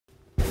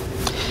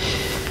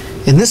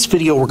In this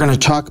video, we're going to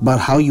talk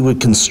about how you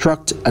would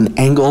construct an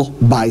angle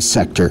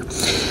bisector.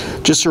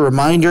 Just a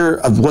reminder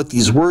of what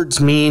these words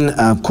mean.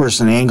 Of course,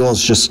 an angle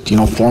is just,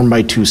 formed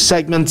by two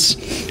segments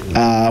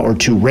or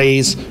two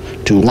rays,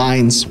 two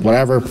lines,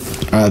 whatever.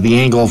 The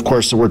angle, of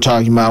course, that we're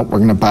talking about, we're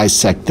going to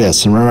bisect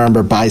this. And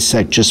remember,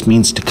 bisect just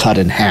means to cut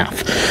in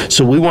half.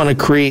 So we want to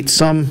create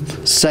some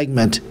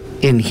segment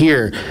in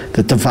here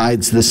that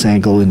divides this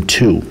angle in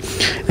two.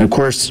 And of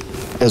course,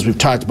 as we've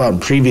talked about in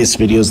previous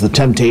videos, the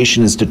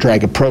temptation is to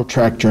drag a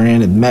protractor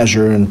in and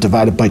measure and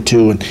divide it by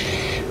two.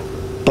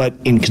 But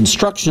in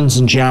constructions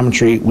and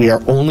geometry, we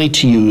are only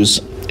to use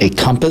a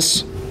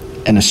compass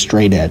and a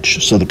straight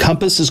edge. So the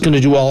compass is going to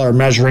do all our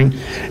measuring,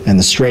 and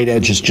the straight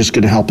edge is just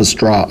going to help us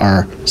draw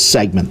our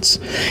segments.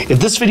 If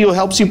this video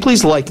helps you,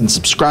 please like and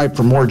subscribe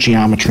for more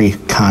geometry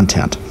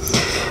content.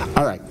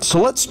 All right, so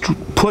let's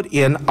put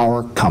in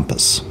our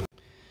compass.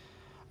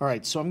 All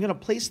right, so I'm going to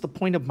place the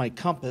point of my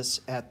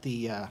compass at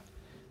the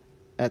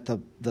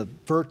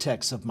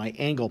vertex of my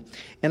angle,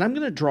 and I'm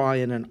going to draw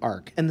in an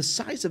arc. And the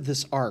size of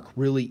this arc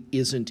really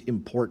isn't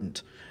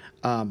important.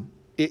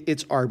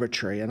 It's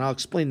arbitrary, and I'll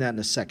explain that in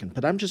a second.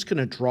 But I'm just going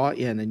to draw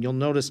in, and you'll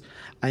notice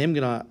I am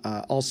going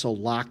to also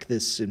lock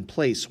this in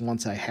place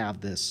once I have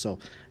this. So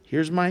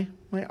here's my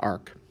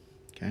arc,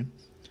 okay?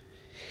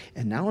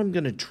 And now I'm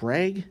going to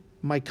drag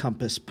my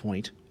compass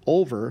point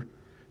over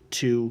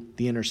to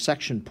the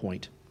intersection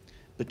point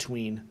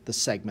between the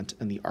segment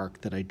and the arc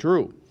that I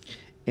drew.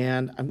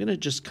 And I'm going to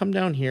just come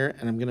down here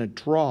and I'm going to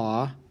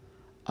draw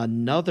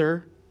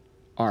another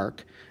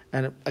arc.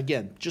 And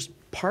again, just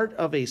part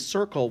of a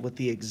circle with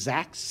the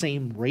exact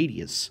same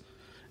radius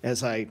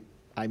as I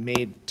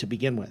made to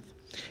begin with.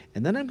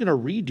 And then I'm going to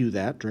redo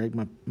that, drag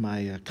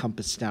my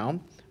compass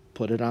down,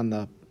 put it on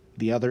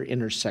the other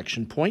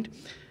intersection point,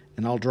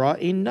 and I'll draw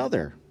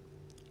another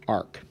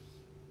arc.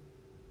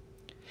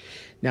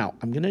 Now,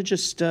 I'm going to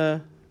just,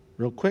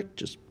 real quick,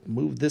 just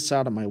move this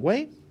out of my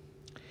way.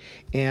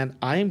 And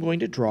I am going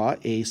to draw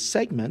a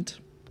segment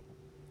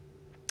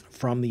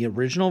from the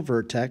original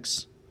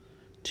vertex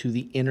to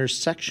the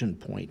intersection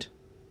point.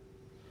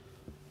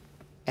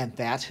 And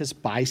that has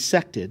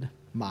bisected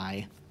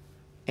my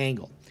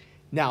angle.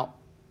 Now,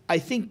 I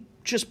think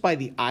just by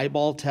the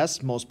eyeball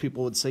test, most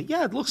people would say,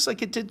 yeah, it looks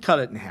like it did cut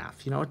it in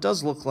half. It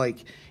does look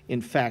like,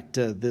 in fact,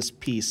 this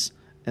piece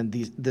and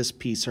this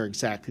piece are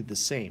exactly the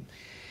same.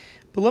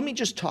 But let me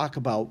just talk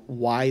about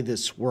why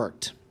this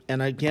worked.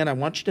 And again, I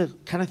want you to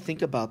kind of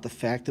think about the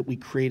fact that we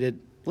created,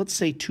 let's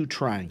say, two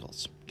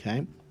triangles,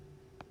 okay?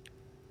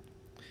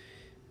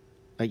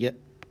 I get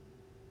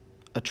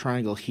a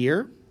triangle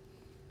here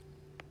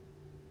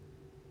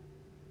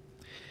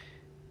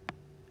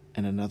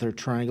and another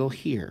triangle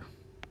here.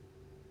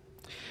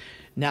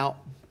 Now,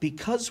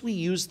 because we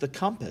use the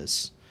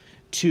compass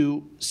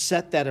to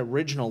set that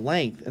original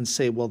length and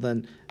say, well,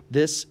 then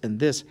this and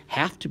this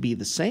have to be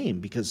the same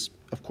because,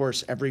 of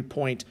course, every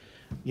point,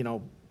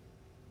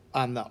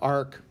 on the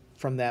arc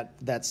from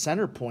that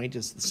center point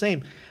is the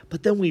same,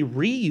 but then we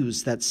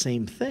reuse that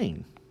same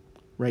thing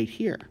right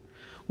here.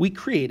 We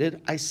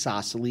created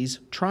isosceles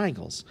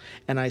triangles,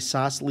 and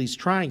isosceles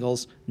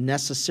triangles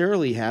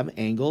necessarily have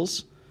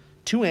angles,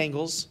 two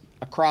angles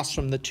across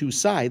from the two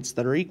sides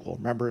that are equal.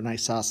 Remember, an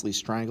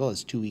isosceles triangle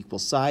has two equal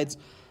sides.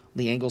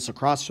 The angles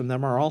across from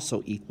them are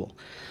also equal.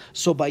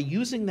 So by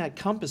using that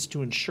compass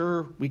to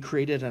ensure we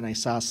created an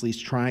isosceles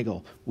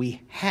triangle,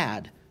 we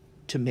had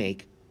to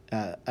make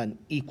an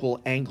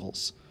equal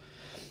angles.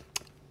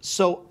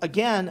 So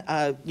again,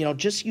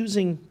 just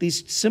using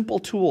these simple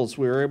tools,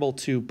 we were able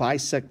to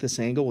bisect this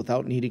angle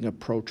without needing a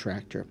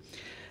protractor.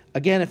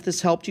 Again, if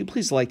this helped you,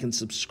 please like and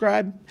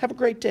subscribe. Have a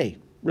great day.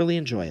 Really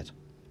enjoy it.